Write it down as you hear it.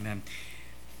morning.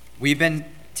 We've been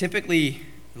typically,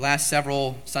 the last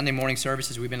several Sunday morning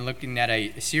services, we've been looking at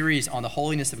a series on the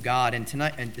holiness of God, and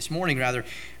this morning,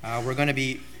 we're going to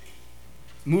be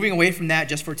moving away from that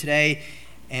just for today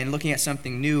and looking at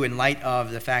something new in light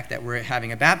of the fact that we're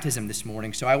having a baptism this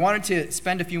morning. So I wanted to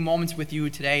spend a few moments with you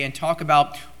today and talk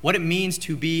about what it means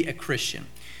to be a Christian.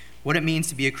 What it means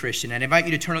to be a Christian. And I invite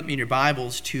you to turn with me in your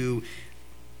Bibles to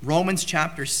Romans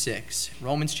chapter 6.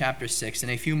 Romans chapter 6. In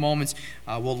a few moments,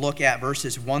 we'll look at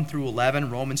verses 1 through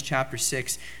 11. Romans chapter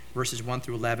 6, verses 1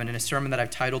 through 11, in a sermon that I've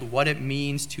titled, What It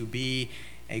Means to Be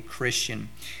a Christian.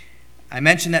 I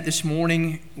mentioned that this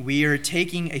morning we are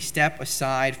taking a step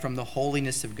aside from the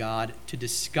holiness of God to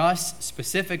discuss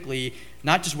specifically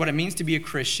not just what it means to be a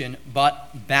Christian,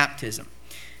 but baptism.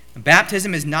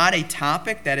 Baptism is not a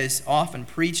topic that is often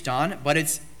preached on, but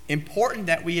it's important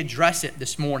that we address it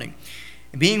this morning.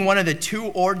 Being one of the two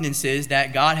ordinances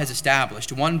that God has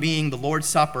established, one being the Lord's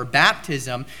Supper,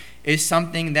 baptism is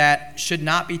something that should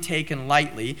not be taken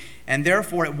lightly, and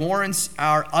therefore it warrants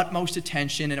our utmost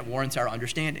attention and it warrants our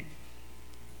understanding.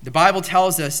 The Bible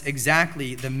tells us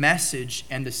exactly the message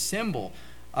and the symbol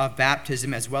of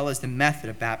baptism as well as the method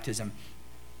of baptism.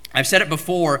 I've said it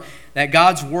before that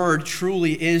God's Word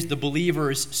truly is the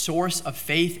believer's source of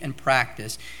faith and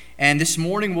practice. And this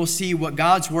morning we'll see what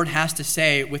God's Word has to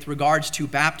say with regards to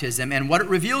baptism and what it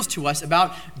reveals to us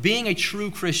about being a true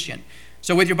Christian.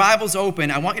 So with your Bibles open,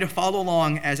 I want you to follow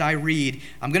along as I read.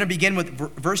 I'm going to begin with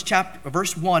verse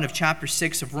 1 of chapter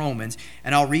 6 of Romans,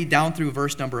 and I'll read down through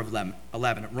verse number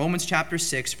 11. Romans chapter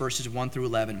 6, verses 1 through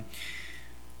 11.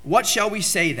 What shall we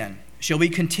say then? Shall we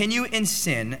continue in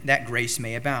sin that grace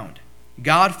may abound?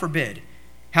 God forbid.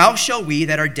 How shall we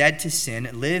that are dead to sin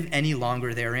live any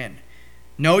longer therein?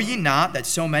 Know ye not that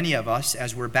so many of us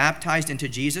as were baptized into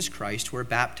Jesus Christ were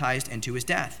baptized into his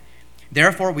death?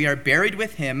 Therefore we are buried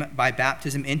with him by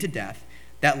baptism into death,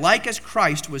 that like as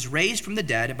Christ was raised from the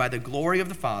dead by the glory of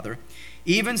the Father,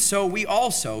 even so we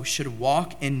also should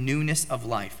walk in newness of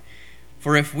life.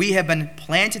 For if we have been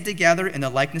planted together in the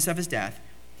likeness of his death,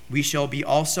 we shall be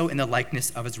also in the likeness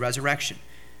of his resurrection.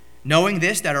 Knowing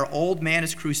this, that our old man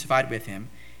is crucified with him,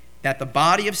 that the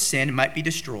body of sin might be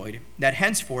destroyed, that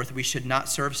henceforth we should not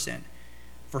serve sin.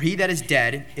 For he that is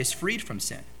dead is freed from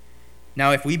sin.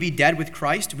 Now if we be dead with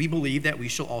Christ, we believe that we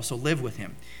shall also live with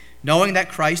him. Knowing that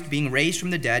Christ, being raised from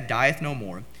the dead, dieth no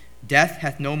more, death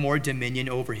hath no more dominion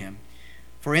over him.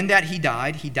 For in that he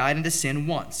died unto sin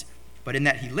once, but in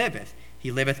that he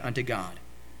liveth unto God.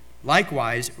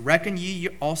 Likewise, reckon ye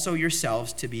also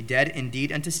yourselves to be dead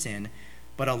indeed unto sin,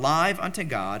 but alive unto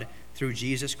God through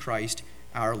Jesus Christ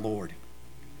our Lord.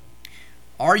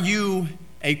 Are you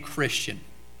a Christian?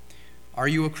 Are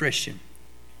you a Christian?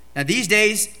 Now these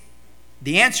days,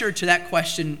 the answer to that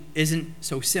question isn't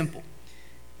so simple,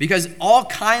 because all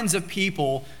kinds of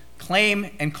people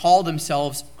claim and call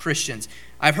themselves Christians.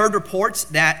 I've heard reports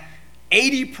that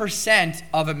 80%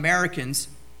 of Americans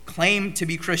claim to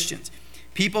be Christians.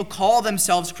 People call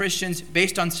themselves Christians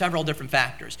based on several different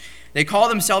factors. They call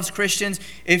themselves Christians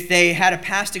if they had a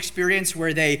past experience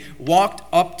where they walked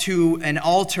up to an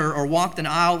altar or walked an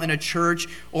aisle in a church,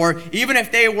 or even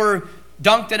if they were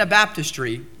dunked in a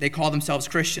baptistry, they call themselves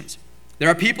Christians. There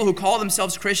are people who call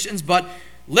themselves Christians but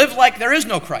live like there is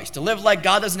no Christ, to live like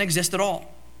God doesn't exist at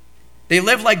all. They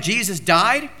live like Jesus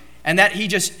died and that he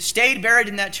just stayed buried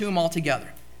in that tomb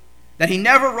altogether. That he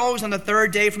never rose on the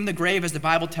third day from the grave, as the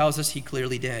Bible tells us he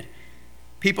clearly did.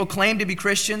 People claim to be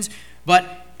Christians,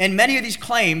 but in many of these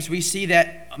claims, we see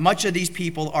that much of these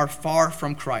people are far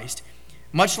from Christ.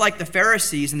 Much like the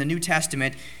Pharisees in the New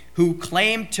Testament, who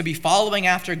claim to be following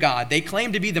after God. They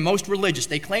claim to be the most religious.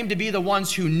 They claim to be the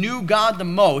ones who knew God the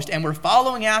most and were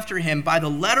following after him by the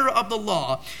letter of the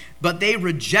law, but they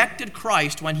rejected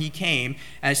Christ when he came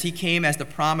as the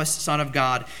promised Son of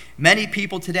God. Many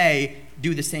people today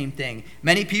do the same thing.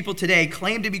 Many people today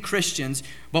claim to be Christians,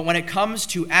 but when it comes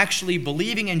to actually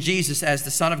believing in Jesus as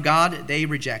the Son of God, they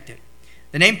reject it.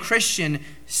 The name Christian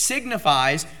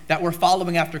signifies that we're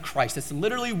following after Christ. That's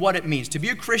literally what it means. To be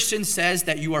a Christian says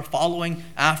that you are following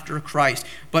after Christ.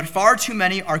 But far too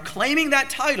many are claiming that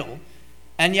title,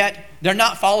 and yet they're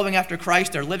not following after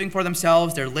Christ. They're living for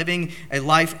themselves. They're living a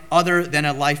life other than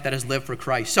a life that is lived for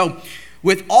Christ. So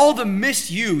with all the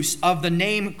misuse of the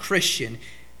name Christian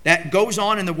that goes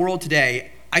on in the world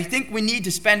today, I think we need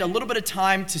to spend a little bit of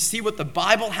time to see what the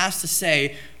Bible has to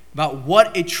say about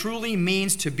what it truly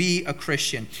means to be a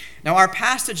Christian. Now, our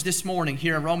passage this morning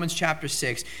here in Romans chapter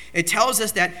 6, it tells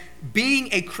us that being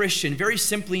a Christian very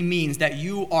simply means that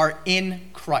you are in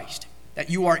Christ. that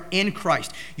you are in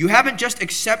Christ. You haven't just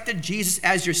accepted Jesus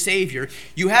as your Savior.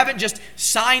 You haven't just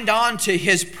signed on to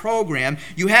his program.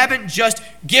 You haven't just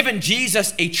given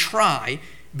Jesus a try.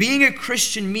 Being a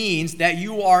Christian means that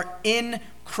you are in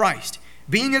Christ.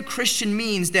 Being a Christian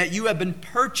means that you have been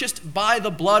purchased by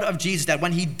the blood of Jesus, that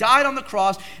when he died on the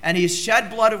cross and he shed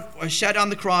blood shed on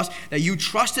the cross, that you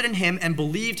trusted in him and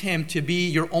believed him to be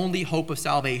your only hope of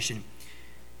salvation.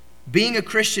 Being a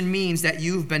Christian means that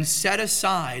you've been set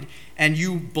aside and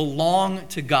you belong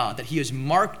to God, that he has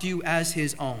marked you as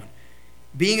his own.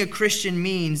 Being a Christian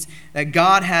means that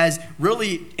God has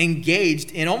really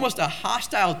engaged in almost a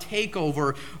hostile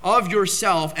takeover of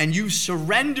yourself, and you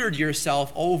surrendered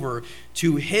yourself over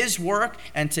to his work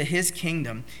and to his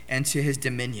kingdom and to his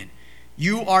dominion.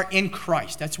 You are in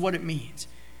Christ. That's what it means.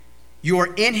 You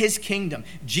are in his kingdom.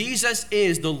 Jesus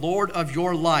is the Lord of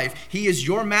your life. He is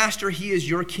your master. He is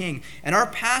your king. And our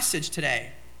passage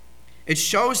today, it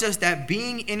shows us that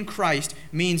being in Christ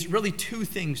means really two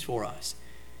things for us.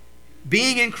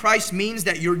 Being in Christ means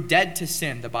that you're dead to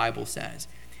sin, the Bible says.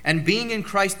 And being in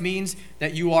Christ means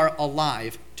that you are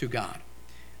alive to God.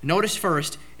 Notice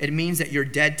first, it means that you're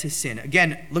dead to sin.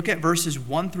 Again, look at verses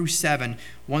 1 through 7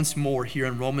 once more here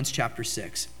in Romans chapter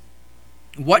 6.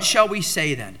 What shall we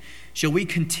say then? Shall we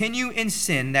continue in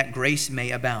sin that grace may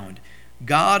abound?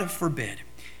 God forbid.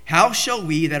 How shall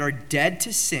we that are dead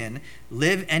to sin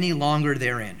live any longer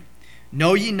therein?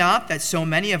 Know ye not that so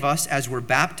many of us as were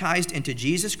baptized into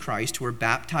Jesus Christ were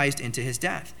baptized into his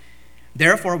death?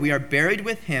 Therefore we are buried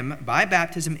with him by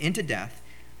baptism into death,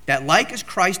 that like as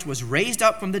Christ was raised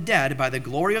up from the dead by the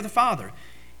glory of the Father,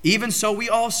 even so we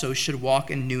also should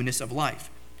walk in newness of life.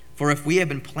 For if we have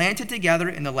been planted together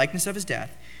in the likeness of his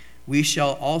death, we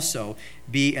shall also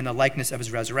be in the likeness of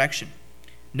his resurrection.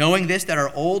 Knowing this, that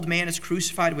our old man is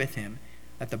crucified with him,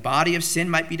 that the body of sin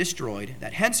might be destroyed,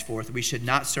 that henceforth we should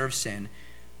not serve sin,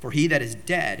 for he that is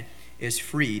dead is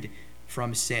freed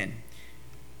from sin.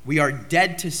 We are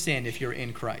dead to sin if you're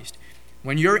in Christ.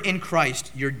 When you're in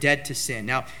Christ, you're dead to sin.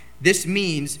 Now, this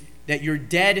means that you're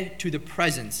dead to the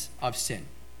presence of sin.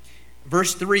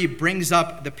 Verse 3 brings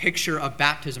up the picture of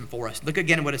baptism for us. Look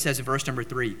again at what it says in verse number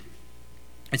 3.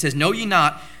 It says, Know ye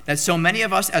not that so many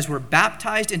of us as were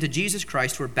baptized into Jesus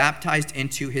Christ were baptized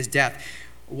into his death?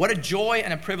 What a joy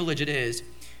and a privilege it is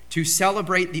to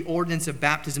celebrate the ordinance of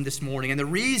baptism this morning. And the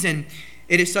reason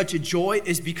it is such a joy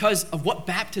is because of what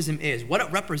baptism is, what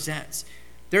it represents.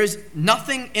 There is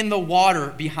nothing in the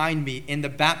water behind me in the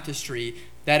baptistry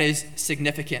that is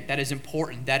significant, that is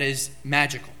important, that is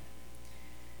magical.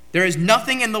 There is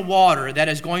nothing in the water that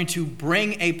is going to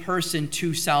bring a person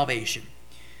to salvation.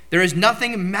 There is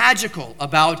nothing magical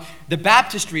about the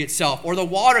baptistry itself or the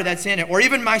water that's in it or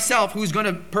even myself who's going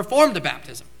to perform the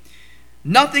baptism.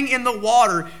 Nothing in the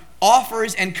water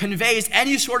offers and conveys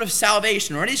any sort of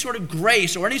salvation or any sort of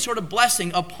grace or any sort of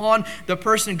blessing upon the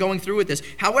person going through with this.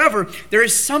 However, there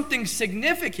is something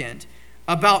significant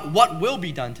about what will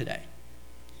be done today.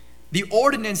 The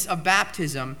ordinance of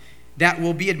baptism that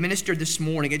will be administered this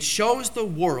morning, it shows the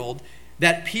world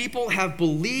that people have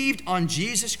believed on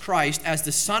Jesus Christ as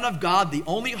the Son of God, the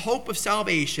only hope of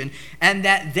salvation, and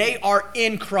that they are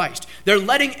in Christ. They're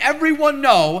letting everyone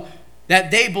know that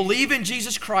they believe in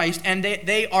Jesus Christ and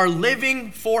they are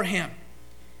living for him.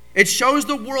 It shows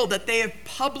the world that they have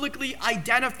publicly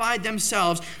identified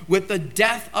themselves with the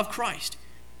death of Christ.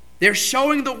 They're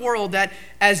showing the world that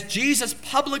as Jesus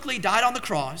publicly died on the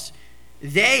cross,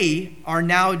 they are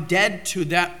now dead to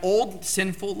that old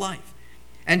sinful life.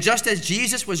 And just as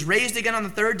Jesus was raised again on the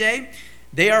third day,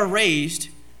 they are raised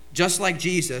just like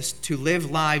Jesus to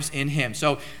live lives in him.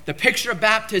 So the picture of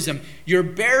baptism, you're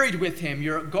buried with him.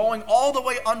 You're going all the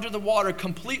way under the water,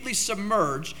 completely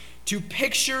submerged, to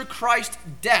picture Christ's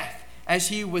death as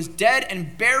he was dead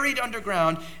and buried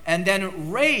underground and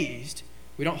then raised.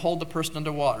 We don't hold the person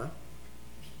underwater.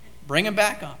 Bring him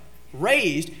back up.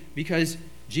 Raised because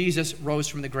Jesus rose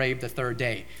from the grave the third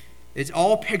day. It's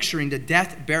all picturing the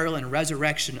death, burial, and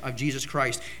resurrection of Jesus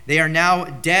Christ. They are now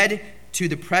dead to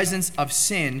the presence of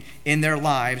sin in their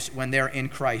lives when they're in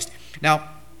Christ. Now,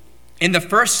 in the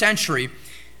first century,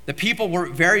 the people were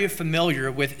very familiar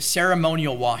with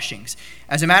ceremonial washings.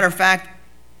 As a matter of fact,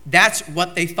 that's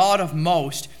what they thought of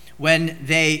most when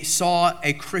they saw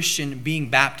a Christian being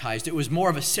baptized. It was more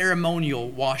of a ceremonial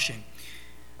washing.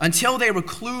 Until they were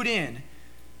clued in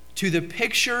to the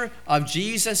picture of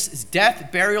Jesus'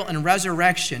 death, burial, and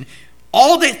resurrection,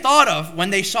 all they thought of when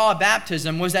they saw a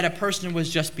baptism was that a person was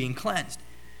just being cleansed.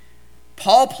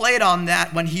 Paul played on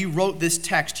that when he wrote this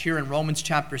text here in Romans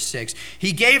chapter 6.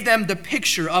 He gave them the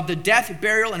picture of the death,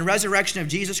 burial, and resurrection of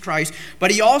Jesus Christ, but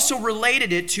he also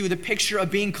related it to the picture of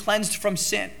being cleansed from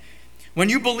sin. When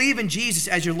you believe in Jesus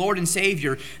as your Lord and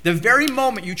Savior, the very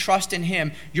moment you trust in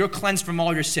him, you're cleansed from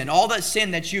all your sin. All that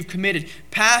sin that you've committed,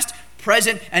 past,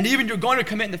 present, and even you're going to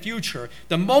commit in the future.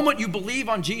 The moment you believe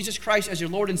on Jesus Christ as your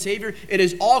Lord and Savior, it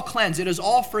is all cleansed. It is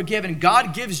all forgiven.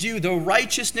 God gives you the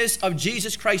righteousness of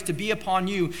Jesus Christ to be upon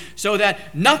you, so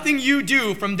that nothing you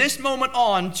do from this moment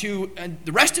on to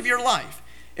the rest of your life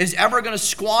is ever going to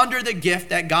squander the gift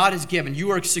that God has given.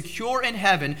 You are secure in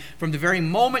heaven from the very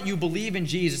moment you believe in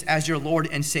Jesus as your Lord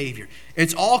and Savior.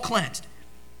 It's all cleansed.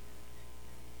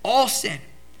 All sin.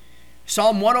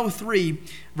 Psalm 103,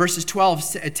 verses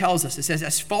 12, it tells us, it says,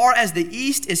 as far as the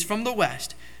east is from the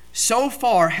west, so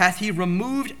far hath he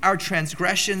removed our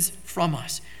transgressions from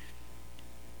us.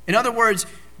 In other words,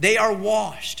 they are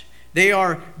washed. They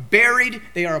are buried,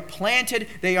 they are planted,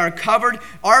 they are covered.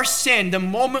 Our sin, the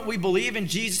moment we believe in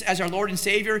Jesus as our Lord and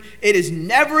Savior, it is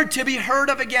never to be heard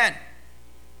of again.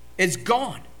 It's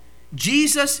gone.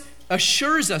 Jesus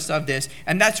assures us of this,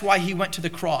 and that's why he went to the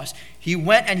cross. He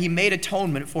went and he made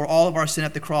atonement for all of our sin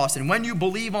at the cross. And when you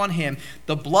believe on him,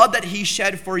 the blood that he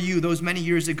shed for you those many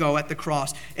years ago at the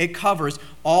cross, it covers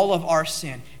all of our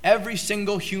sin. Every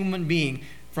single human being,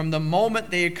 from the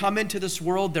moment they come into this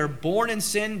world, they're born in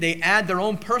sin. They add their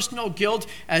own personal guilt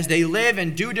as they live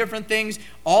and do different things.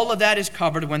 All of that is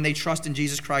covered when they trust in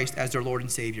Jesus Christ as their Lord and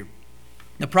Savior.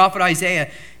 The prophet Isaiah,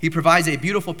 he provides a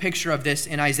beautiful picture of this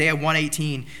in Isaiah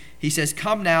 1:18. He says,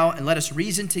 come now and let us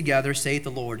reason together, saith the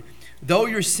Lord. Though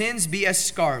your sins be as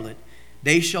scarlet,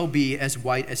 they shall be as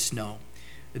white as snow.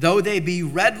 Though they be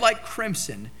red like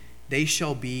crimson, they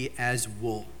shall be as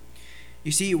wool.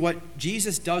 You see, what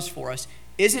Jesus does for us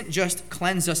isn't just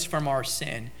cleanse us from our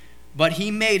sin, but he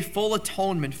made full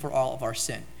atonement for all of our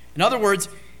sin. In other words,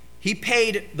 he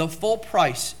paid the full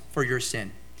price for your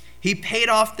sin. He paid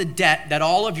off the debt that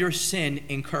all of your sin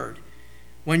incurred.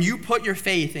 When you put your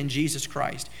faith in Jesus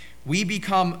Christ, we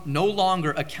become no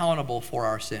longer accountable for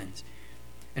our sins.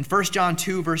 In 1 John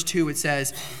 2, verse 2, it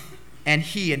says, and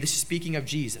he, and this is speaking of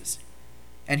Jesus,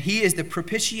 and he is the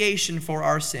propitiation for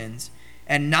our sins,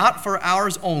 and not for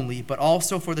ours only, but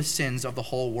also for the sins of the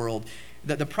whole world.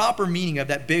 The proper meaning of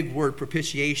that big word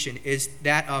propitiation is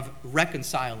that of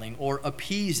reconciling or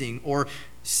appeasing or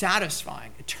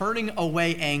satisfying, turning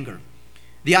away anger.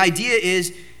 The idea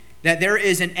is that there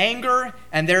is an anger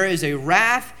and there is a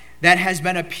wrath that has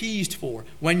been appeased for.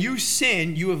 When you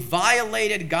sin, you have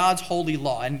violated God's holy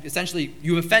law, and essentially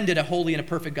you offended a holy and a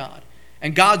perfect God.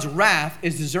 And God's wrath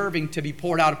is deserving to be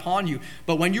poured out upon you.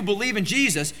 But when you believe in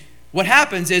Jesus, what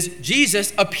happens is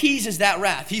Jesus appeases that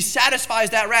wrath. He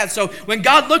satisfies that wrath. So when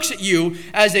God looks at you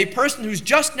as a person who's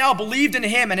just now believed in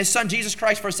him and his son Jesus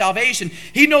Christ for salvation,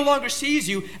 he no longer sees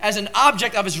you as an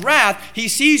object of his wrath. He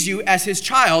sees you as his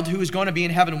child who is going to be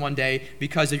in heaven one day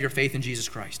because of your faith in Jesus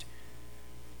Christ.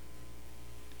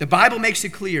 The Bible makes it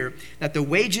clear that the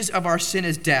wages of our sin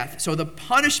is death. So the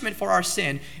punishment for our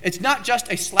sin, it's not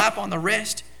just a slap on the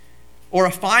wrist or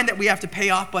a fine that we have to pay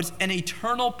off, but it's an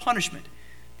eternal punishment.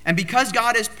 And because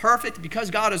God is perfect, because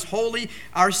God is holy,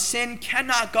 our sin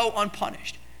cannot go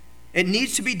unpunished. It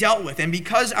needs to be dealt with. And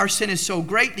because our sin is so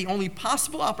great, the only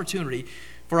possible opportunity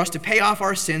for us to pay off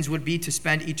our sins would be to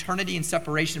spend eternity in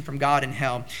separation from God in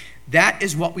hell. That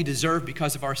is what we deserve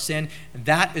because of our sin.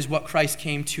 That is what Christ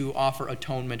came to offer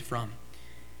atonement from.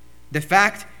 The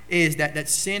fact is that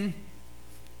sin,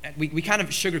 we kind of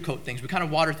sugarcoat things. We kind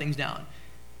of water things down.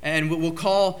 And we'll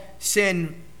call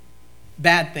sin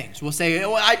bad things. We'll say,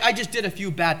 oh, I just did a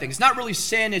few bad things. It's not really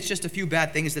sin. It's just a few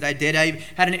bad things that I did. I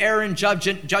had an error in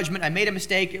judgment. I made a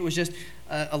mistake. It was just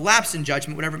a lapse in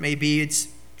judgment, whatever it may be. It's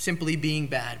simply being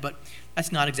bad. But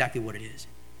that's not exactly what it is.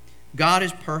 God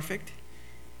is perfect.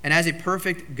 And as a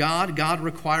perfect God, God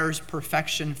requires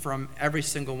perfection from every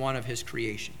single one of his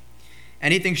creation.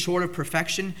 Anything short of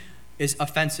perfection is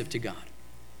offensive to God.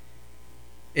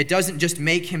 It doesn't just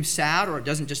make him sad, or it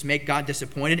doesn't just make God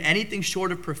disappointed. Anything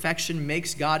short of perfection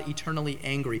makes God eternally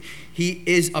angry. He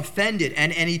is offended,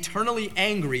 and an eternally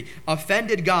angry,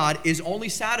 offended God is only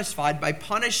satisfied by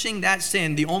punishing that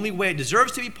sin the only way it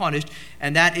deserves to be punished,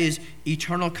 and that is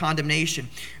eternal condemnation.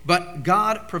 But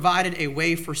God provided a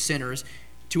way for sinners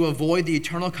to avoid the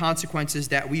eternal consequences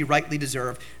that we rightly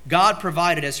deserve. God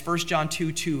provided, as 1 John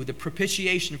 2:2, the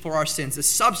propitiation for our sins, the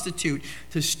substitute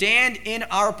to stand in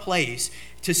our place,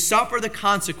 to suffer the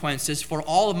consequences for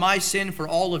all of my sin, for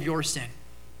all of your sin.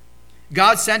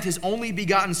 God sent his only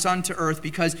begotten Son to earth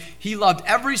because he loved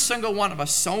every single one of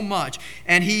us so much,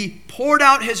 and he poured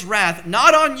out his wrath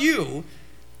not on you,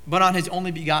 but on his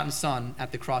only begotten Son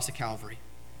at the cross of Calvary.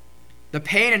 The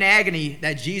pain and agony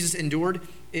that Jesus endured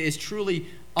is truly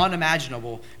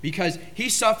unimaginable, because he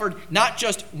suffered not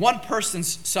just one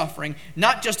person's suffering,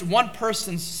 not just one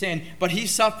person's sin, but he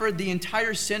suffered the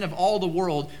entire sin of all the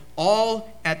world,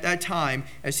 all at that time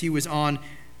as he was on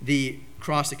the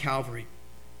cross of Calvary.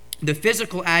 The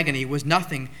physical agony was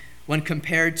nothing when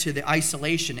compared to the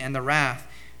isolation and the wrath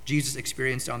Jesus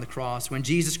experienced on the cross. When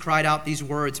Jesus cried out these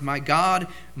words, my God,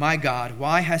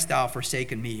 why hast thou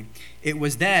forsaken me?" It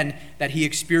was then that he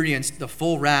experienced the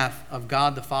full wrath of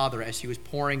God the Father as he was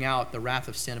pouring out the wrath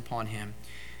of sin upon him.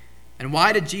 And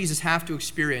why did Jesus have to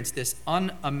experience this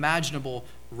unimaginable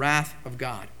wrath of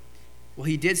God? Well,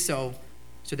 he did so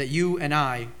that you and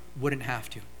I wouldn't have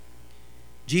to.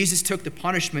 Jesus took the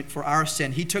punishment for our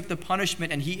sin. He took the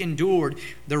punishment and he endured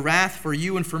the wrath for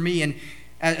you and for me. And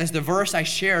as the verse I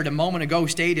shared a moment ago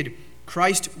stated,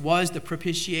 Christ was the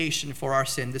propitiation for our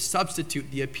sin, the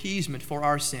substitute, the appeasement for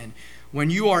our sin.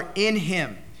 When you are in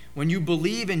him, when you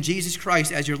believe in Jesus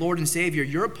Christ as your Lord and Savior,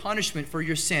 your punishment for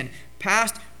your sin,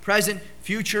 past, present,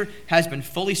 future, has been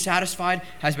fully satisfied,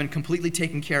 has been completely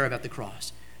taken care of at the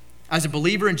cross. As a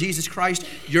believer in Jesus Christ,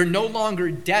 you're no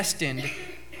longer destined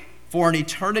for an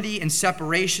eternity in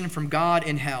separation from God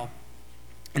in hell.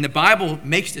 And the Bible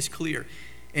makes this clear.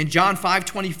 In John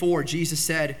 5:24, Jesus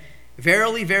said,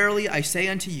 "Verily, verily, I say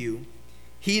unto you,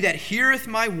 he that heareth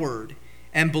my word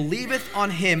and believeth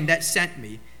on him that sent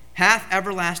me hath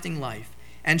everlasting life,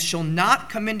 and shall not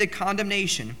come into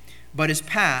condemnation, but is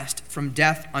passed from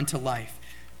death unto life."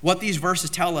 What these verses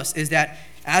tell us is that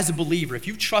as a believer, if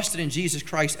you've trusted in Jesus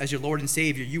Christ as your Lord and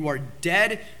Savior, you are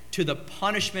dead to the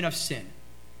punishment of sin.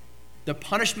 The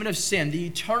punishment of sin, the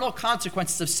eternal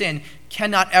consequences of sin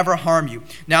cannot ever harm you.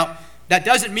 Now, that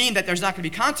doesn't mean that there's not going to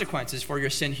be consequences for your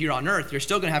sin here on earth. You're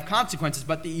still going to have consequences,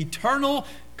 but the eternal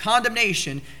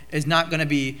condemnation is not going to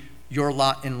be your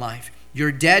lot in life.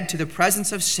 You're dead to the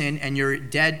presence of sin, and you're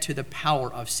dead to the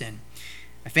power of sin.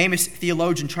 A famous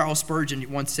theologian, Charles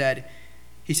Spurgeon, once said,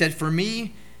 he said, "For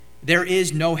me, there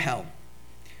is no hell.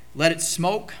 Let it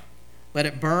smoke, let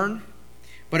it burn.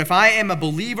 But if I am a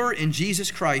believer in Jesus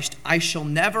Christ, I shall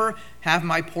never have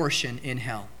my portion in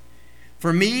hell.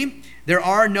 For me, there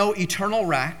are no eternal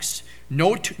racks,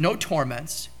 no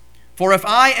torments. For if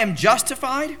I am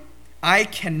justified, I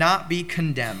cannot be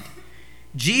condemned.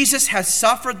 Jesus has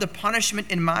suffered the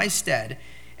punishment in my stead,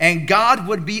 and God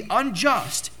would be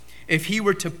unjust if he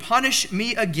were to punish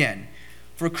me again.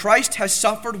 For Christ has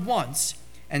suffered once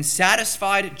and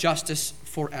satisfied justice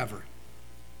forever."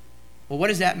 Well, what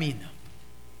does that mean, though?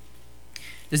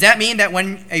 Does that mean that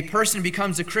when a person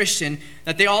becomes a Christian,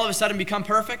 that they all of a sudden become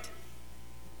perfect?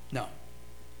 No.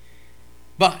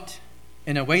 But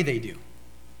in a way they do.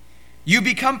 You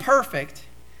become perfect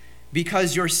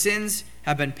because your sins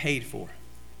have been paid for.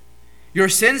 Your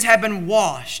sins have been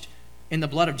washed in the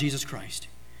blood of Jesus Christ.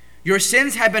 Your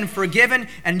sins have been forgiven,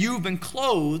 and you've been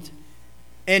clothed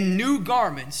in new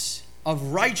garments of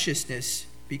righteousness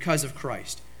because of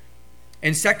Christ.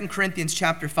 In 2 Corinthians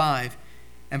chapter 5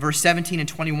 and verse 17 and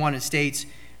 21, it states,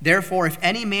 "Therefore, if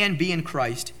any man be in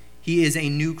Christ, he is a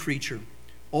new creature.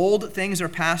 Old things are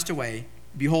passed away.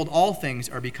 Behold, all things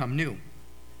are become new.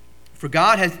 For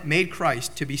God hath made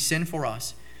Christ to be sin for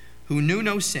us, who knew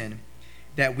no sin,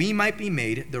 that we might be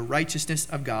made the righteousness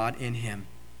of God in him."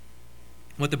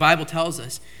 What the Bible tells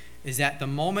us is that the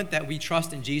moment that we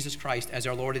trust in Jesus Christ as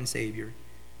our Lord and Savior,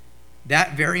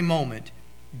 that very moment,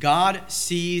 God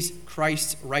sees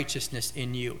Christ's righteousness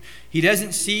in you. He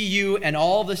doesn't see you and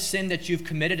all the sin that you've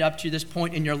committed up to this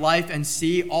point in your life and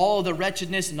see all the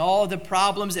wretchedness and all the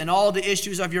problems and all the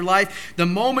issues of your life. The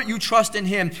moment you trust in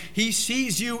him, he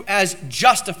sees you as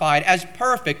justified, as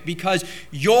perfect, because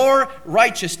your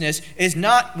righteousness is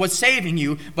not what's saving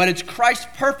you, but it's Christ's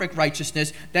perfect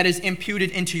righteousness that is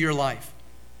imputed into your life.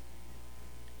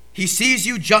 He sees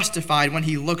you justified when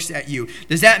he looks at you.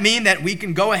 Does that mean that we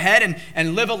can go ahead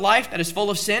and live a life that is full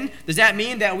of sin? Does that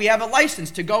mean that we have a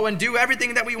license to go and do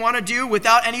everything that we want to do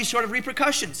without any sort of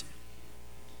repercussions?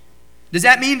 Does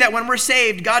that mean that when we're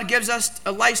saved, God gives us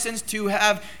a license to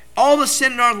have all the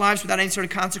sin in our lives without any sort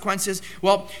of consequences?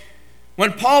 Well,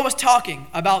 when Paul was talking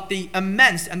about the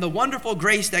immense and the wonderful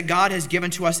grace that God has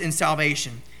given to us in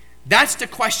salvation, that's the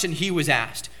question he was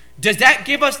asked. Does that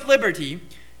give us liberty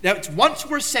that once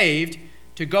we're saved,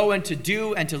 to go and to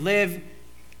do and to live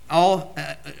all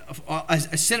as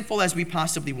sinful as we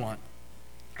possibly want?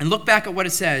 And look back at what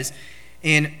it says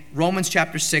in Romans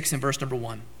chapter 6 and verse number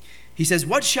 1. He says,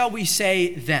 "What shall we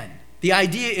say then?" The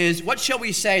idea is, what shall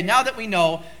we say now that we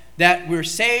know that we're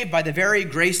saved by the very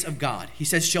grace of God? He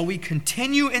says, "Shall we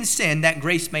continue in sin that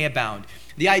grace may abound?"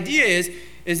 The idea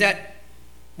is that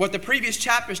what the previous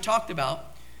chapters talked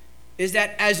about is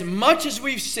that as much as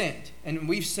we've sinned, and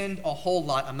we've sinned a whole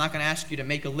lot, I'm not going to ask you to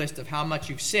make a list of how much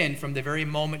you've sinned from the very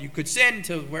moment you could sin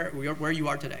to where you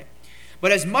are today.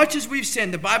 But as much as we've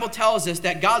sinned, the Bible tells us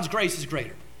that God's grace is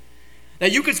greater.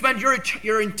 That you could spend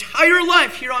your entire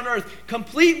life here on earth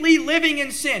completely living in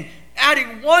sin,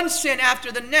 adding one sin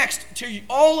after the next to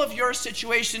all of your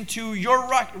situation, to your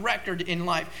record in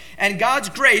life. And God's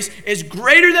grace is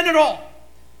greater than it all.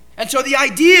 And so the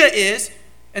idea is,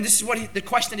 and this is what the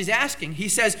question he's asking, he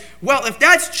says, well, if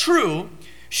that's true,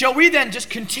 shall we then just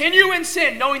continue in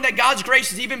sin, knowing that God's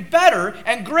grace is even better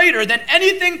and greater than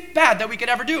anything bad that we could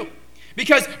ever do?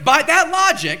 Because by that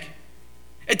logic,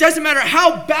 it doesn't matter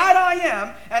how bad I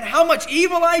am and how much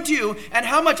evil I do and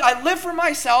how much I live for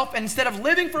myself instead of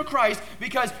living for Christ,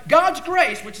 because God's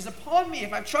grace, which is upon me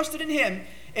if I've trusted in Him,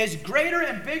 is greater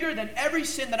and bigger than every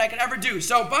sin that I could ever do.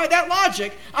 So by that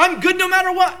logic, I'm good no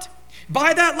matter what.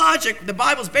 By that logic, the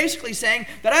Bible's basically saying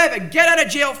that I have a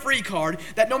get-out-of-jail-free card,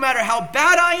 that no matter how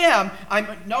bad I am,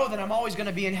 I know that I'm always going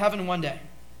to be in heaven one day.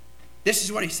 This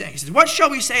is what he's saying. He says, what shall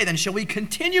we say then? Shall we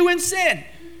continue in sin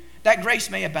that grace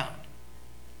may abound?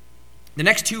 The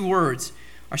next two words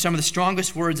are some of the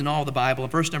strongest words in all of the Bible. In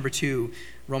verse number 2,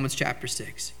 Romans chapter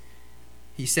 6,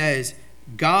 he says,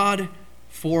 God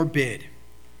forbid.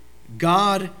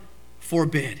 God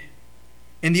forbid.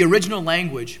 In the original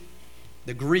language,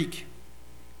 the Greek,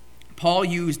 Paul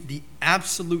used the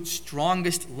absolute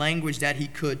strongest language that he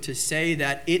could to say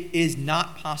that it is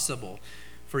not possible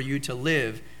for you to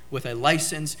live with a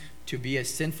license to be as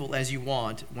sinful as you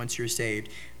want once you're saved.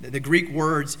 The Greek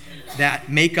words that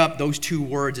make up those two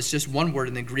words, it's just one word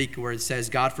in the Greek where it says,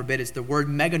 God forbid, it's the word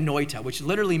meganoita, which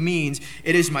literally means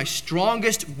it is my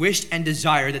strongest wish and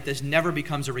desire that this never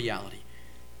becomes a reality.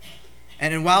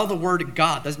 And while the word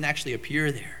God doesn't actually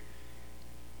appear there,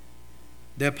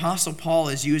 the Apostle Paul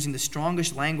is using the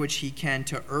strongest language he can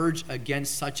to urge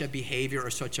against such a behavior or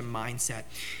such a mindset.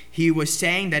 He was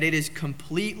saying that it is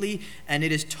completely and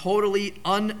it is totally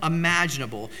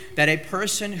unimaginable that a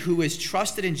person who is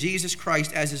trusted in Jesus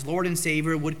Christ as his Lord and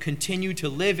Savior would continue to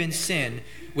live in sin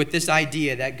with this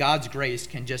idea that God's grace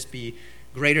can just be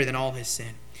greater than all his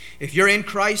sin. If you're in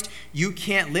Christ, you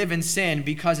can't live in sin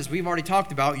because, as we've already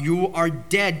talked about, you are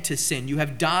dead to sin. You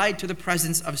have died to the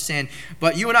presence of sin.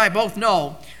 But you and I both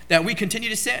know that we continue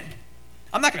to sin.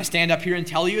 I'm not going to stand up here and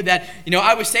tell you that,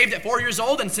 I was saved at 4 years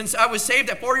old, and since I was saved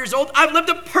at 4 years old, I've lived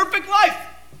a perfect life.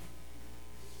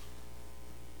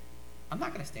 I'm not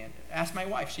going to stand it. Ask my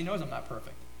wife. She knows I'm not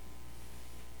perfect.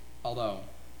 Although,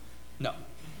 no.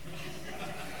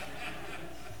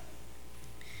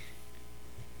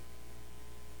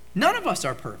 None of us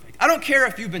are perfect. I don't care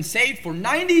if you've been saved for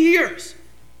 90 years.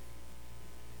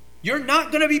 You're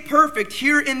not going to be perfect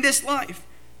here in this life.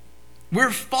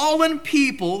 We're fallen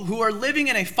people who are living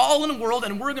in a fallen world,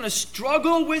 and we're going to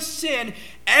struggle with sin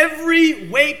every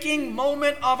waking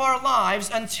moment of our lives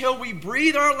until we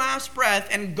breathe our last breath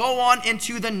and go on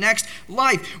into the next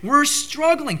life. We're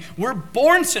struggling. We're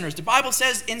born sinners. The Bible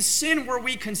says, in sin were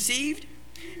we conceived.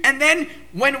 And then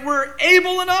when we're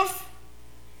able enough,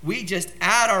 we just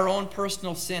add our own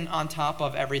personal sin on top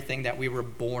of everything that we were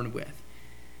born with.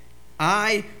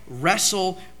 I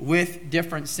wrestle with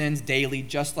different sins daily,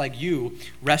 just like you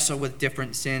wrestle with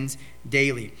different sins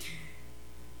daily.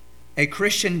 A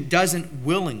Christian doesn't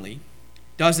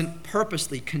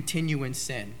purposely continue in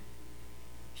sin.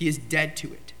 He is dead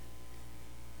to it.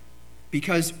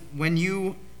 Because when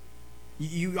you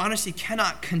honestly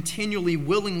cannot continually,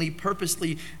 willingly,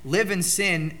 purposely live in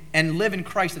sin and live in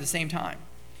Christ at the same time.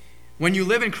 When you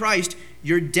live in Christ,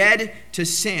 you're dead to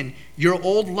sin. Your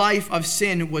old life of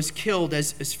sin was killed,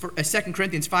 as 2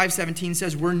 Corinthians 5:17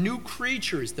 says, we're new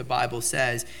creatures, the Bible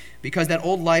says, because that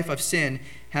old life of sin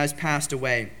has passed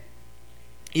away.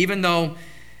 Even though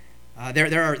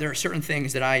there are certain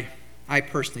things that I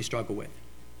personally struggle with.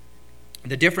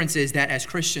 The difference is that as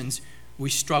Christians, we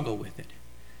struggle with it.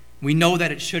 We know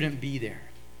that it shouldn't be there.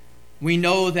 We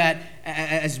know that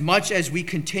as much as we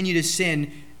continue to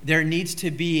sin, there needs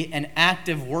to be an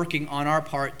active working on our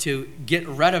part to get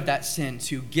rid of that sin,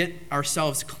 to get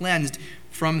ourselves cleansed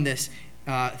from this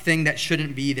thing that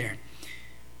shouldn't be there.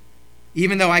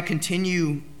 Even though I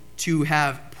continue to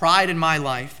have pride in my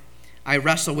life, I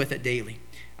wrestle with it daily.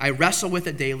 I wrestle with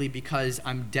it daily because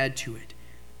I'm dead to it.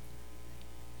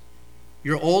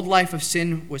 Your old life of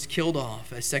sin was killed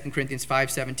off, as 2 Corinthians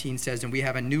 5:17 says, and we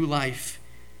have a new life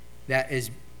that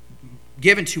is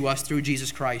given to us through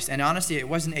Jesus Christ. And honestly, it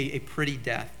wasn't a pretty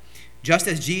death. Just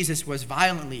as Jesus was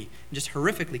violently, just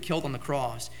horrifically killed on the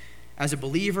cross, as a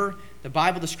believer, the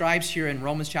Bible describes here in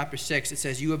Romans chapter 6, it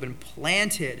says, you have been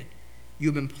planted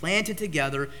you've been planted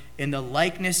together in the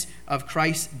likeness of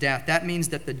Christ's death. That means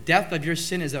that the death of your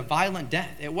sin is a violent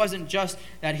death. It wasn't just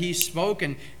that he spoke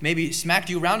and maybe smacked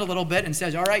you around a little bit and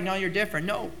says, all right, now you're different.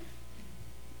 No.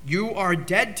 You are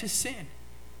dead to sin.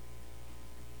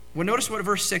 Well, notice what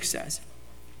verse 6 says.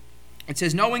 It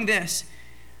says, knowing this,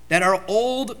 that our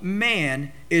old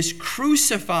man is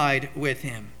crucified with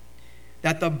him,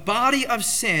 that the body of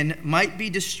sin might be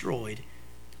destroyed,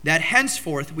 that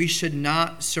henceforth we should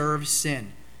not serve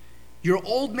sin. Your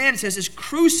old man, it says, is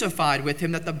crucified with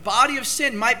him, that the body of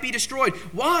sin might be destroyed.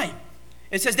 Why?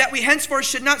 It says that we henceforth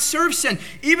should not serve sin.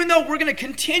 Even though we're going to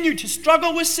continue to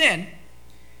struggle with sin,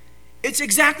 it's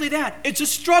exactly that. It's a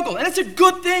struggle, and it's a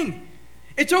good thing.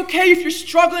 It's okay if you're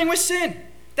struggling with sin.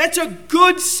 That's a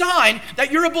good sign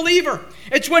that you're a believer.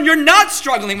 It's when you're not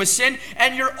struggling with sin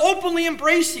and you're openly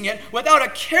embracing it without a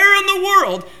care in the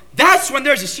world, that's when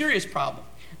there's a serious problem.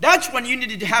 That's when you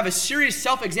need to have a serious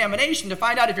self-examination to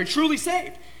find out if you're truly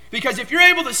saved. Because if you're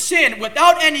able to sin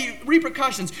without any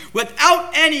repercussions,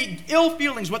 without any ill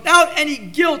feelings, without any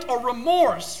guilt or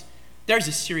remorse, there's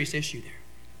a serious issue there.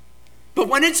 But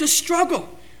when it's a struggle,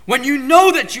 when you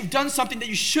know that you've done something that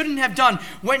you shouldn't have done,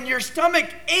 when your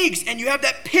stomach aches and you have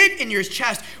that pit in your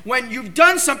chest, when you've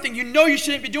done something you know you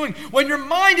shouldn't be doing, when your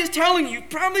mind is telling you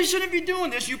probably shouldn't be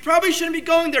doing this, you probably shouldn't be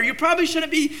going there, you probably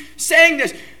shouldn't be saying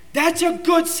this, that's a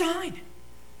good sign.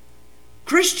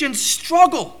 Christians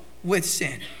struggle with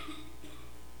sin.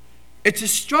 It's a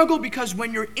struggle because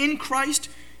when you're in Christ,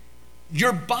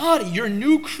 your body, your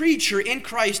new creature in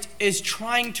Christ is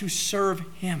trying to serve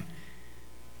him.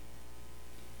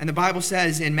 And the Bible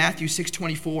says in Matthew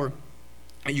 6:24,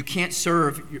 you can't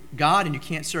serve God and you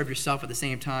can't serve yourself at the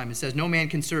same time. It says, no man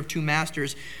can serve two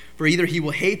masters, for either he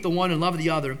will hate the one and love the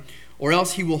other, or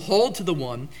else he will hold to the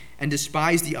one and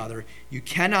despise the other. You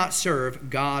cannot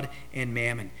serve God and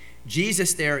mammon.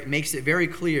 Jesus there makes it very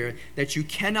clear that you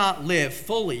cannot live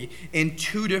fully in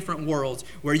two different worlds,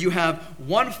 where you have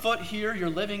one foot here,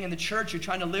 you're living in the church, you're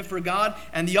trying to live for God,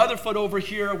 and the other foot over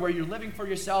here where you're living for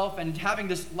yourself and having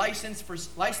this license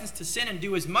to sin and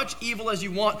do as much evil as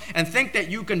you want and think that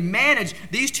you can manage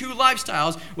these two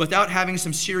lifestyles without having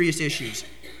some serious issues.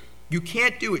 You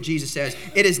can't do it, Jesus says.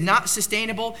 It is not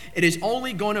sustainable. It is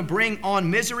only going to bring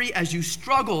on misery as you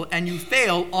struggle and you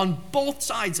fail on both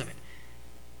sides of it.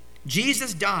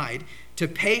 Jesus died to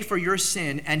pay for your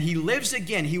sin, and he lives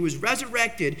again. He was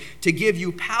resurrected to give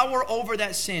you power over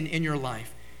that sin in your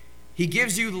life. He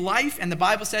gives you life, and the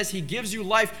Bible says he gives you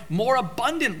life more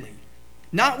abundantly,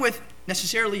 not with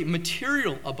necessarily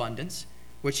material abundance,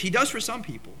 which he does for some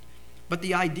people, but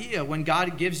the idea when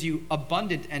God gives you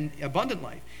abundant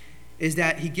life is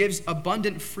that he gives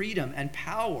abundant freedom and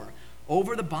power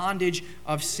over the bondage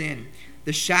of sin.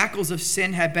 The shackles of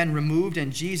sin have been removed,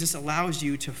 and Jesus allows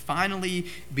you to finally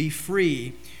be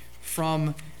free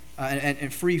from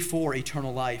and free for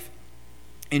eternal life.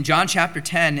 In John chapter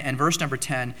 10 and verse number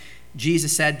 10,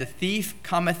 Jesus said, the thief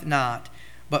cometh not,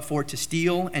 but for to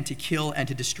steal and to kill and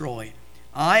to destroy.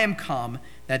 I am come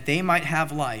that they might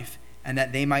have life, and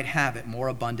that they might have it more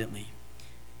abundantly.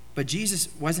 But Jesus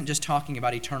wasn't just talking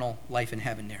about eternal life in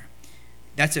heaven there.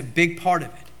 That's a big part of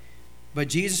it. But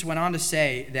Jesus went on to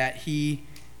say that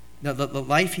the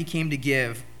life he came to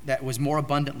give that was more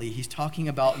abundantly, he's talking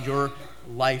about your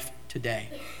life today.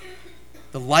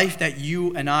 The life that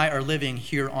you and I are living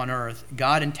here on earth,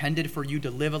 God intended for you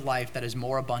to live a life that is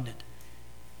more abundant.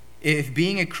 If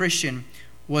being a Christian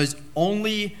was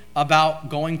only about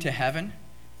going to heaven,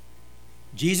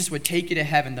 Jesus would take you to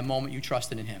heaven the moment you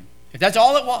trusted in him. If that's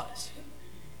all it was,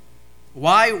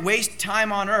 why waste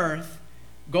time on earth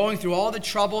going through all the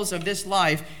troubles of this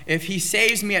life? If he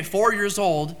saves me at 4 years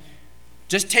old,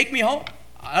 just take me home.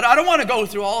 I don't want to go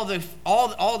through all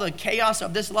the chaos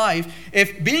of this life.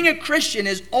 If being a Christian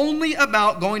is only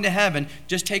about going to heaven,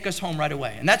 just take us home right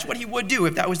away. And that's what he would do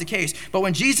if that was the case. But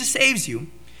when Jesus saves you,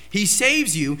 he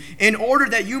saves you in order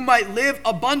that you might live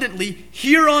abundantly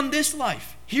here in this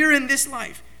life,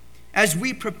 as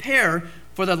we prepare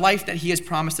for the life that he has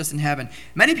promised us in heaven.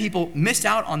 Many people miss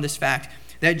out on this fact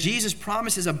that Jesus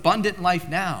promises abundant life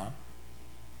now,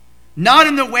 not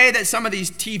in the way that some of these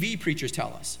TV preachers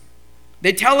tell us.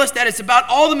 They tell us that it's about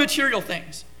all the material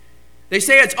things. They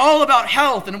say it's all about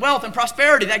health and wealth and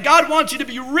prosperity, that God wants you to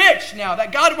be rich now,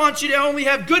 that God wants you to only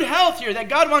have good health here, that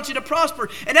God wants you to prosper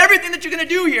and everything that you're going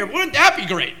to do here. Wouldn't that be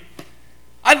great?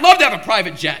 I'd love to have a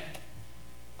private jet.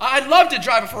 I'd love to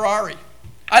drive a Ferrari.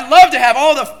 I'd love to have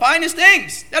all the finest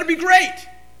things. That'd be great.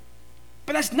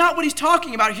 But that's not what he's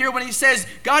talking about here when he says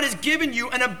God has given you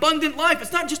an abundant life.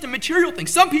 It's not just a material thing.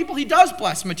 Some people he does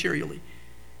bless materially.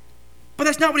 But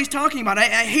that's not what he's talking about.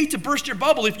 I hate to burst your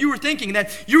bubble if you were thinking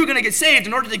that you were going to get saved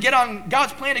in order to get on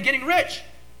God's plan of getting rich.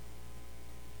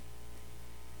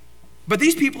 But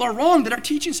these people are wrong that are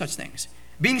teaching such things.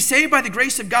 Being saved by the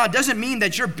grace of God doesn't mean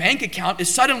that your bank account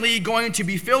is suddenly going to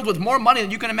be filled with more money than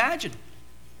you can imagine.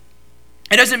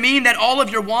 It doesn't mean that all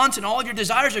of your wants and all of your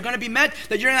desires are going to be met,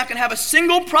 that you're not going to have a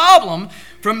single problem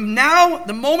from now,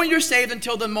 the moment you're saved,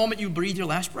 until the moment you breathe your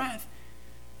last breath.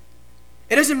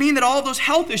 It doesn't mean that all of those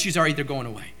health issues are either going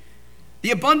away.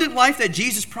 The abundant life that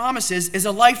Jesus promises is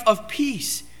a life of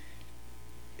peace.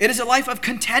 It is a life of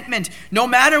contentment. No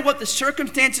matter what the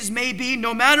circumstances may be,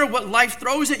 no matter what life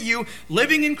throws at you,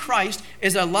 living in Christ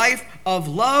is a life of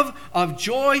love, of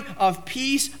joy, of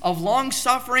peace, of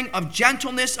long-suffering, of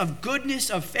gentleness, of goodness,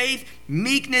 of faith,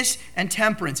 meekness, and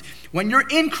temperance. When you're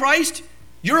in Christ,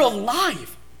 you're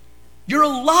alive. You're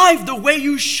alive the way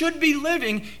you should be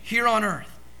living here on earth.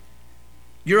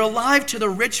 You're alive to the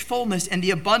rich fullness and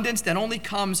the abundance that only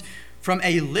comes from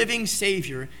a living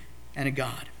Savior and a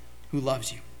God who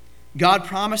loves you. God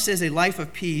promises a life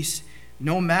of peace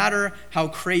no matter how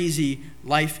crazy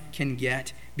life can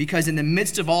get, because in the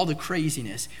midst of all the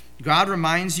craziness, God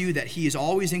reminds you that he is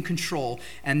always in control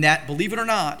and that, believe it or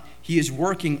not, he is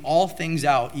working all things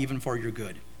out even for your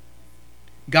good.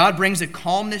 God brings a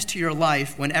calmness to your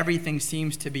life when everything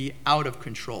seems to be out of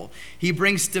control. He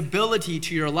brings stability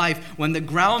to your life when the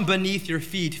ground beneath your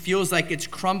feet feels like it's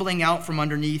crumbling out from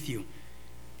underneath you.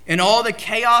 In all the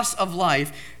chaos of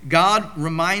life, God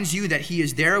reminds you that he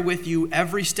is there with you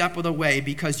every step of the way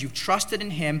because you've trusted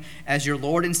in him as your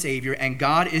Lord and Savior, and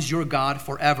God is your God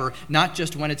forever, not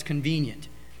just when it's convenient.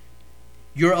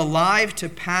 You're alive to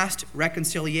past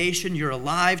reconciliation. You're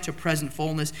alive to present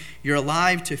fullness. You're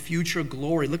alive to future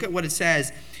glory. Look at what it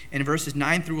says in verses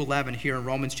 9 through 11 here in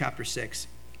Romans chapter 6.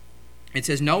 It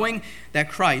says, knowing that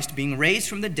Christ, being raised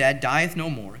from the dead, dieth no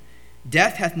more,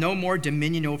 death hath no more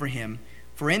dominion over him.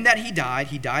 For in that he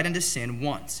died unto sin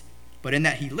once, but in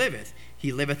that he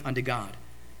liveth unto God.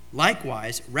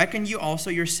 Likewise, reckon you also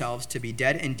yourselves to be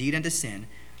dead indeed unto sin,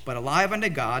 but alive unto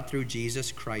God through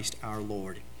Jesus Christ our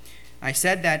Lord. I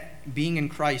said that being in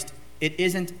Christ, it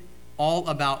isn't all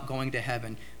about going to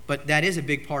heaven, but that is a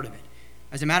big part of it.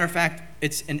 As a matter of fact,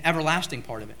 it's an everlasting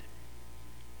part of it.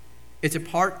 It's a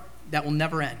part that will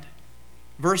never end.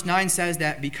 Verse 9 says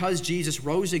that because Jesus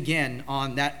rose again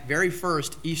on that very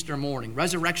first Easter morning,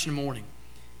 resurrection morning,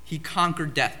 he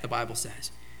conquered death, the Bible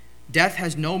says. Death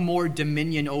has no more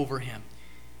dominion over him.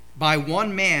 By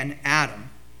one man, Adam,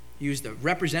 he was the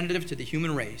representative to the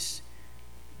human race,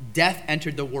 death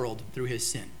entered the world through his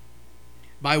sin.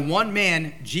 By one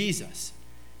man, Jesus,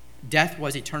 death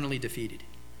was eternally defeated.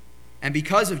 And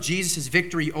because of Jesus'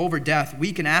 victory over death,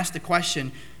 we can ask the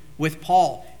question with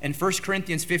Paul in 1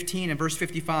 Corinthians 15 and verse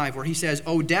 55, where he says,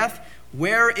 O death,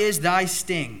 where is thy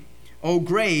sting? O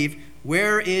grave,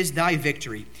 where is thy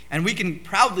victory? And we can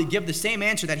proudly give the same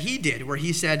answer that he did, where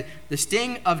he said, the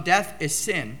sting of death is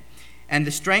sin, and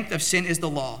the strength of sin is the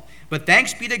law. But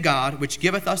thanks be to God, which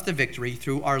giveth us the victory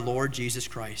through our Lord Jesus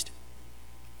Christ.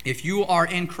 If you are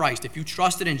in Christ, if you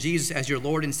trusted in Jesus as your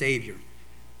Lord and Savior,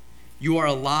 you are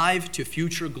alive to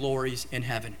future glories in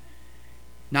heaven.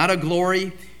 Not a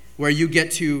glory where you get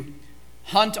to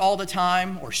hunt all the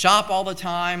time, or shop all the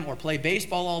time, or play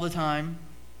baseball all the time.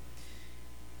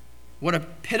 What a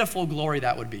pitiful glory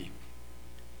that would be.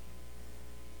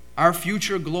 Our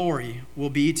future glory will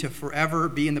be to forever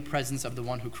be in the presence of the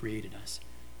one who created us.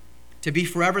 To be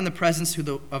forever in the presence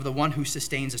of the one who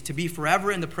sustains us. To be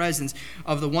forever in the presence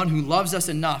of the one who loves us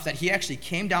enough that he actually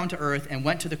came down to earth and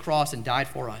went to the cross and died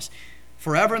for us.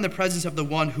 Forever in the presence of the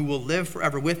one who will live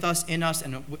forever with us, in us,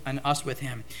 and us with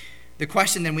him. The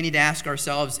question then we need to ask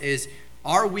ourselves is,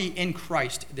 are we in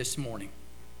Christ this morning?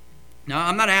 Now,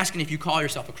 I'm not asking if you call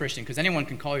yourself a Christian, because anyone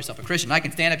can call yourself a Christian. I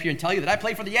can stand up here and tell you that I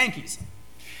play for the Yankees.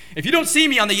 If you don't see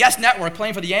me on the Yes Network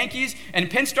playing for the Yankees and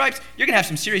pinstripes, you're going to have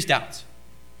some serious doubts.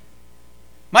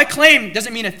 My claim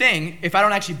doesn't mean a thing if I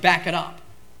don't actually back it up.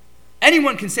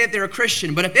 Anyone can say that they're a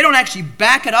Christian, but if they don't actually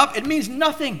back it up, it means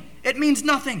nothing. It means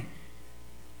nothing.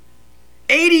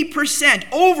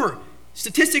 80%,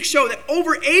 statistics show that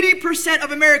over 80%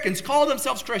 of Americans call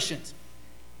themselves Christians.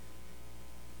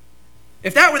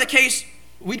 If that were the case,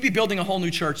 we'd be building a whole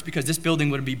new church because this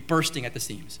building would be bursting at the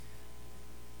seams.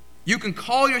 You can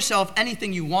call yourself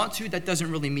anything you want to. That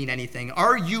doesn't really mean anything.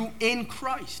 Are you in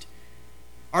Christ?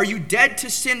 Are you dead to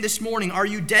sin this morning? Are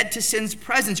you dead to sin's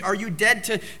presence? Are you dead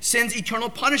to sin's eternal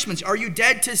punishments? Are you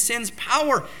dead to sin's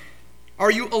power? Are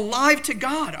you alive to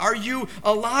God? Are you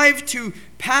alive to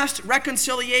past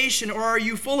reconciliation, or are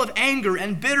you full of anger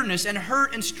and bitterness and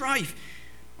hurt and strife?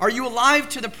 Are you alive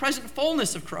to the present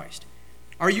fullness of Christ?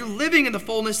 Are you living in the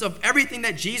fullness of everything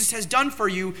that Jesus has done for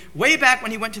you way back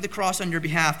when he went to the cross on your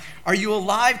behalf? Are you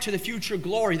alive to the future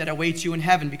glory that awaits you in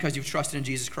heaven because you've trusted in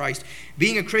Jesus Christ?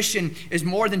 Being a Christian is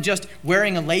more than just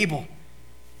wearing a label.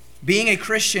 Being a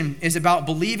Christian is about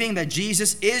believing that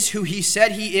Jesus is who he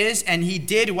said he is and he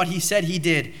did what he said he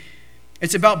did.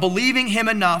 It's about believing him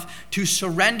enough to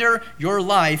surrender your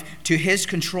life to his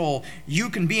control.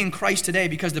 You can be in Christ today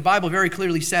because the Bible very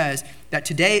clearly says that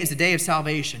today is the day of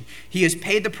salvation. He has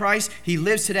paid the price. He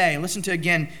lives today. And listen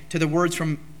to the words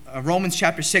from Romans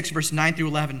chapter 6, verse 9 through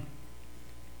 11.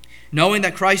 Knowing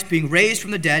that Christ, being raised from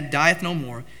the dead, dieth no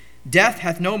more, death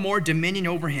hath no more dominion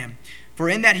over him. For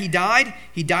in that he died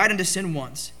unto sin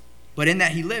once. But in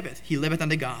that he liveth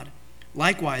unto God.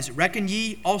 Likewise, reckon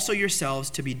ye also yourselves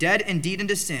to be dead indeed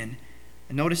unto sin,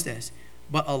 and notice this,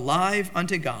 but alive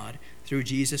unto God through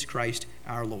Jesus Christ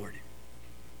our Lord.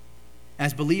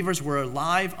 As believers, we're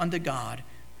alive unto God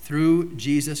through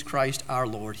Jesus Christ our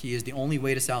Lord. He is the only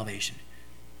way to salvation.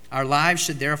 Our lives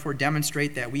should therefore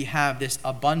demonstrate that we have this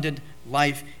abundant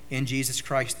life in Jesus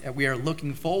Christ, that we are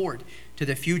looking forward to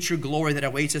the future glory that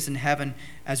awaits us in heaven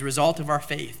as a result of our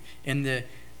faith in the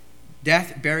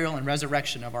death, burial, and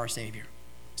resurrection of our Savior.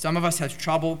 Some of us have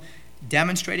trouble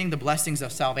demonstrating the blessings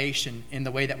of salvation in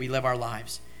the way that we live our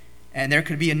lives. And there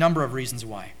could be a number of reasons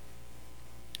why.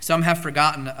 Some have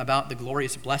forgotten about the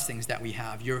glorious blessings that we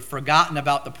have. You've forgotten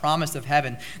about the promise of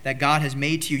heaven that God has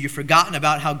made to you. You've forgotten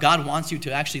about how God wants you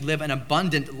to actually live an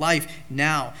abundant life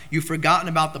now. You've forgotten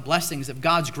about the blessings of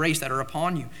God's grace that are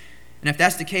upon you. And if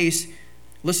that's the case,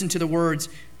 listen to the words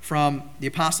from the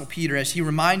Apostle Peter as he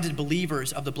reminded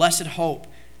believers of the blessed hope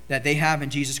that they have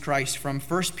in Jesus Christ from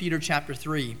 1 Peter chapter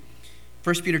 3,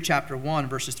 1 Peter chapter 1,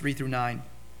 verses 3 through 9.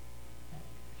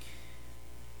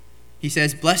 He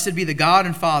says, Blessed be the God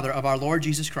and Father of our Lord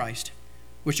Jesus Christ,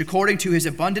 which according to his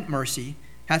abundant mercy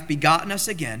hath begotten us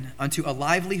again unto a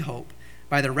lively hope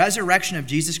by the resurrection of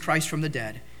Jesus Christ from the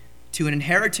dead, to an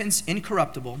inheritance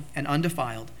incorruptible and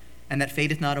undefiled, and that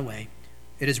fadeth not away.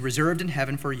 It is reserved in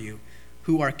heaven for you,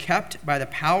 who are kept by the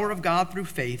power of God through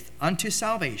faith unto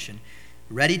salvation,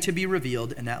 ready to be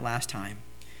revealed in that last time.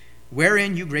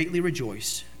 Wherein you greatly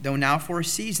rejoice, though now for a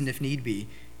season, if need be,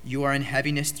 you are in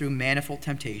heaviness through manifold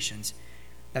temptations,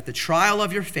 that the trial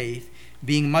of your faith,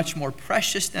 being much more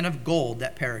precious than of gold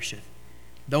that perisheth,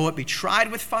 though it be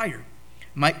tried with fire,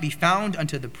 might be found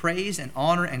unto the praise and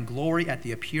honor and glory at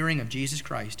the appearing of Jesus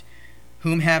Christ,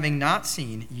 whom having not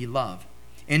seen ye love,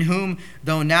 in whom,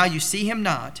 though now you see him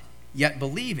not, yet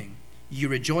believing, you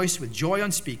rejoice with joy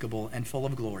unspeakable and full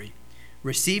of glory,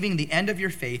 receiving the end of your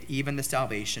faith, even the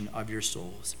salvation of your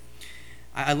souls.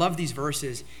 I love these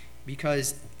verses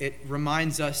because it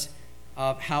reminds us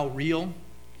of how real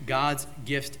God's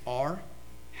gifts are,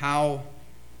 how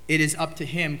it is up to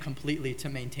him completely to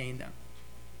maintain them.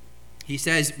 He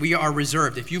says we are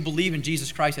reserved. If you believe in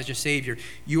Jesus Christ as your Savior,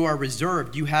 you are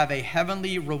reserved. You have a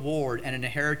heavenly reward and an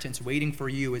inheritance waiting for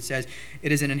you. It says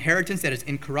it is an inheritance that is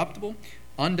incorruptible,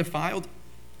 undefiled,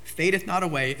 fadeth not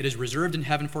away. It is reserved in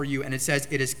heaven for you. And it says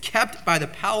it is kept by the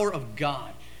power of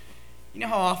God. You know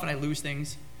how often I lose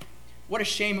things? What a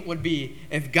shame it would be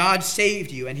if God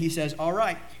saved you and he says, all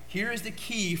right, here is the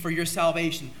key for your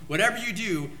salvation. Whatever you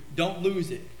do, don't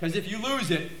lose it. Because if you lose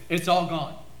it, it's all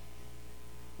gone.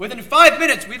 Within 5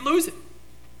 minutes, we'd lose it.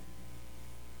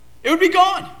 It would be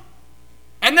gone.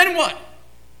 And then what?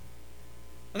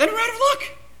 And then we're out of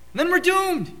luck. And then we're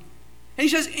doomed. And he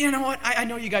says, you know what? I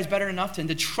know you guys better enough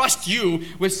to trust you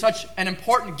with such an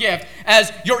important gift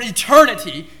as your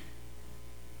eternity.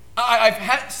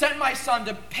 I've sent my son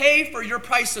to pay for your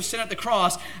price of sin at the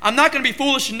cross. I'm not going to be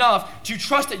foolish enough to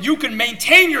trust that you can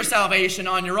maintain your salvation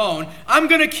on your own. I'm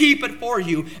going to keep it for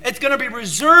you. It's going to be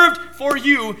reserved for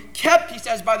you, kept, he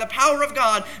says, by the power of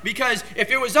God, because if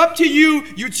it was up to you,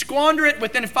 you'd squander it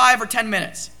within 5 or 10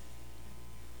 minutes.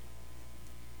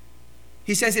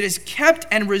 He says it is kept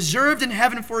and reserved in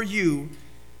heaven for you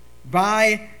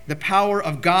by the power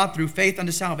of God through faith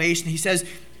unto salvation. He says,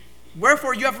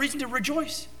 wherefore you have reason to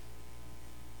rejoice.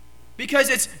 Because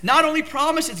it's not only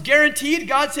promised, it's guaranteed.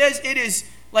 God says it is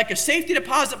like a safety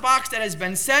deposit box that has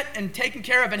been set and taken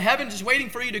care of in heaven, just waiting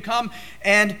for you to come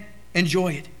and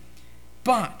enjoy it.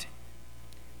 But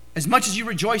as much as you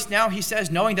rejoice now, he says,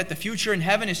 knowing that the future in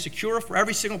heaven is secure for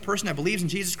every single person that believes in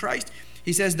Jesus Christ,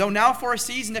 he says, though now for a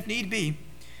season, if need be,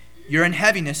 you're in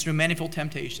heaviness through manifold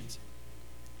temptations.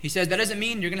 He says that doesn't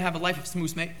mean you're going to have a life of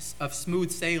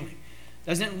smooth sailing.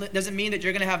 Doesn't mean that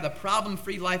you're going to have the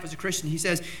problem-free life as a Christian. He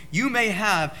says you may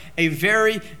have a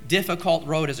very difficult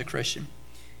road as a Christian.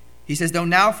 He says, though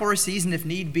now for a season, if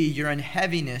need be, you're in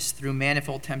heaviness through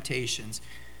manifold temptations.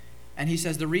 And he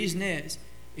says the reason is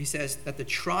he says that the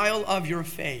trial of your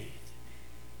faith,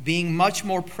 being much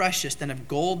more precious than of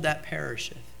gold that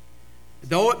perisheth,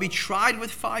 though it be tried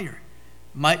with fire,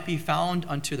 might be found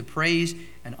unto the praise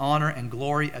and honor and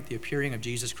glory at the appearing of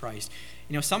Jesus Christ.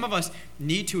 You know, some of us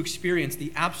need to experience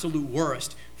the absolute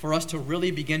worst for us to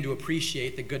really begin to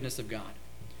appreciate the goodness of God.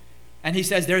 And he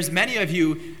says there's many of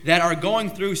you that are going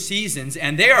through seasons,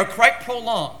 and they are quite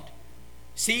prolonged.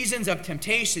 Seasons of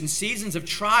temptation, seasons of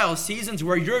trials, seasons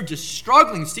where you're just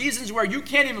struggling, seasons where you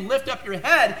can't even lift up your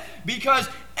head because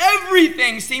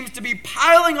everything seems to be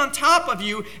piling on top of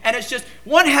you, and it's just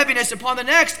one heaviness upon the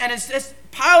next, and it's just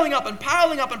piling up and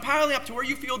piling up and piling up to where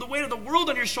you feel the weight of the world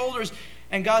on your shoulders.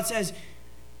 And God says,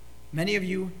 many of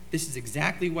you, this is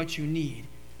exactly what you need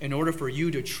in order for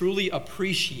you to truly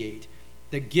appreciate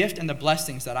the gift and the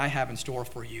blessings that I have in store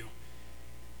for you.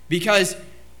 Because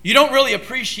you don't really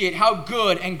appreciate how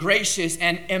good and gracious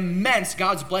and immense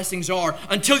God's blessings are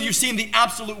until you've seen the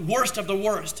absolute worst of the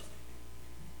worst.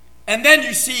 And then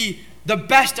you see the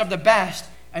best of the best,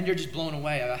 and you're just blown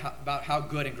away about how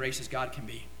good and gracious God can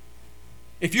be.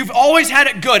 If you've always had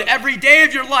it good every day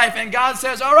of your life, and God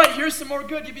says, all right, here's some more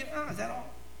good, you'd be, is that all?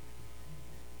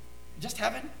 Just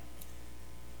heaven?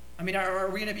 I mean, are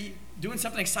we going to be doing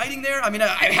something exciting there? I mean,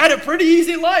 I've had a pretty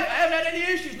easy life. I haven't had any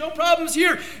issues, no problems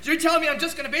here. So you're telling me I'm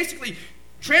just going to basically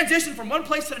transition from one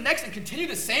place to the next and continue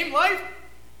the same life?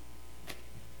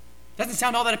 Doesn't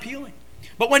sound all that appealing.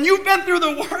 But when you've been through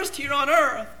the worst here on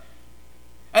earth,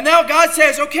 and now God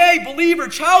says, okay, believer,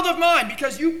 child of mine,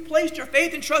 because you placed your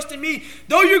faith and trust in me,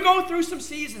 though you go through some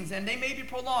seasons, and they may be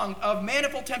prolonged, of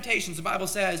manifold temptations, the Bible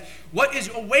says, what is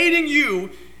awaiting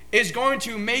you is going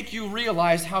to make you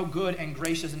realize how good and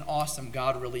gracious and awesome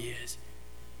God really is.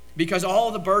 Because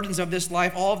all the burdens of this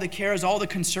life, all of the cares, all the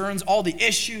concerns, all the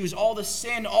issues, all the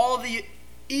sin, all of the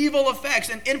evil effects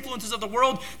and influences of the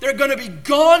world, they're going to be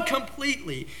gone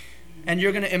completely. And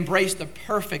you're going to embrace the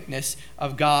perfectness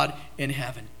of God in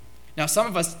heaven. Now, some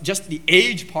of us, just the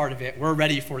age part of it, we're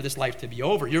ready for this life to be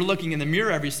over. You're looking in the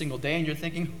mirror every single day and you're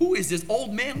thinking, who is this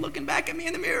old man looking back at me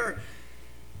in the mirror?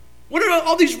 What are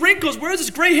all these wrinkles? Where's this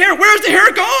gray hair? Where's the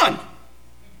hair gone?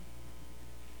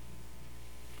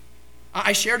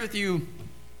 I shared with you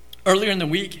earlier in the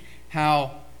week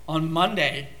how on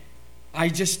Monday I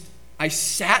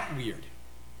sat weird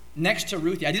next to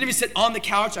Ruthie. I didn't even sit on the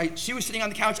couch. She was sitting on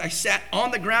the couch. I sat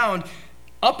on the ground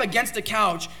up against the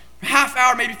couch. For half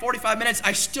hour, maybe 45 minutes,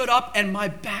 I stood up and my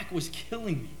back was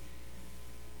killing me.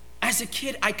 As a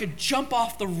kid, I could jump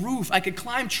off the roof. I could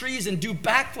climb trees and do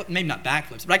backflips. Maybe not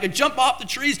backflips, but I could jump off the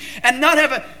trees and not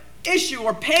have an issue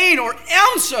or pain or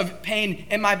ounce of pain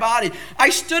in my body. I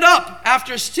stood up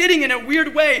after sitting in a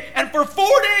weird way, and for 4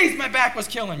 days, my back was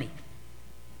killing me.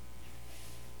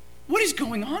 What is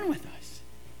going on with us?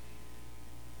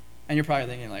 And you're probably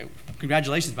thinking, like,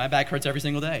 congratulations, my back hurts every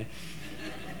single day.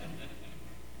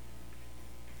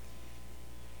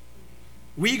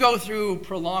 We go through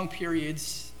prolonged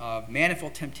periods of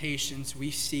manifold temptations.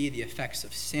 We see the effects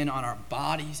of sin on our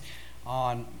bodies,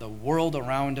 on the world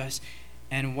around us.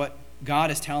 And what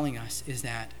God is telling us is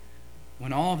that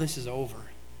when all of this is over,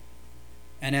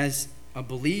 and as a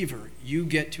believer, you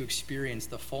get to experience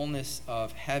the fullness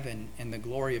of heaven and the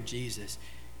glory of Jesus,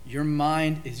 your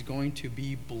mind is going to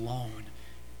be blown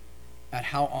at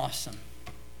how awesome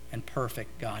and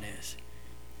perfect God is.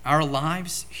 Our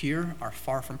lives here are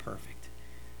far from perfect.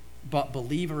 But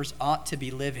believers ought to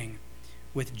be living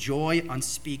with joy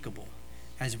unspeakable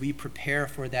as we prepare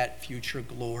for that future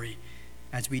glory,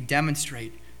 as we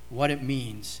demonstrate what it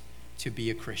means to be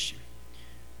a Christian.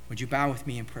 Would you bow with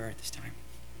me in prayer at this time?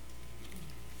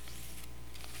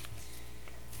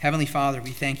 Heavenly Father,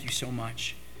 we thank you so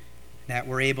much that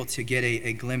we're able to get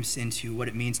a glimpse into what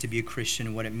it means to be a Christian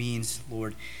and what it means,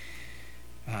 Lord,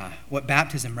 what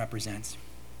baptism represents.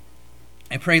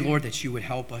 I pray, Lord, that you would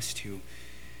help us to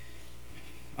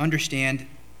understand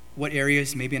what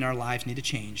areas maybe in our lives need to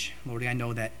change. Lord, I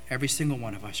know that every single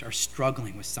one of us are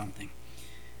struggling with something.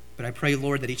 But I pray,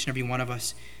 Lord, that each and every one of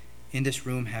us in this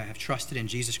room have trusted in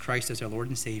Jesus Christ as our Lord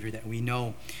and Savior, that we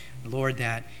know, Lord,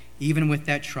 that even with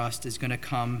that trust is going to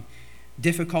come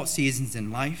difficult seasons in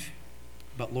life.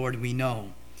 But Lord, we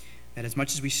know that as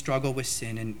much as we struggle with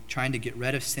sin and trying to get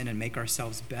rid of sin and make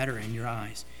ourselves better in your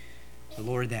eyes, the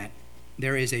Lord, that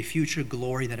there is a future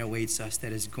glory that awaits us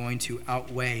that is going to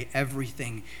outweigh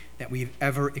everything that we've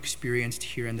ever experienced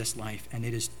here in this life, and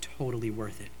it is totally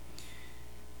worth it.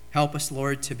 Help us,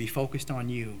 Lord, to be focused on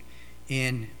you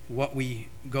in what we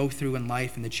go through in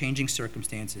life and the changing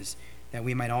circumstances, that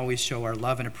we might always show our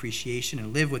love and appreciation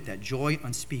and live with that joy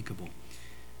unspeakable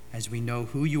as we know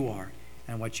who you are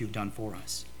and what you've done for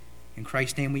us. In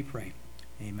Christ's name we pray.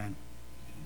 Amen.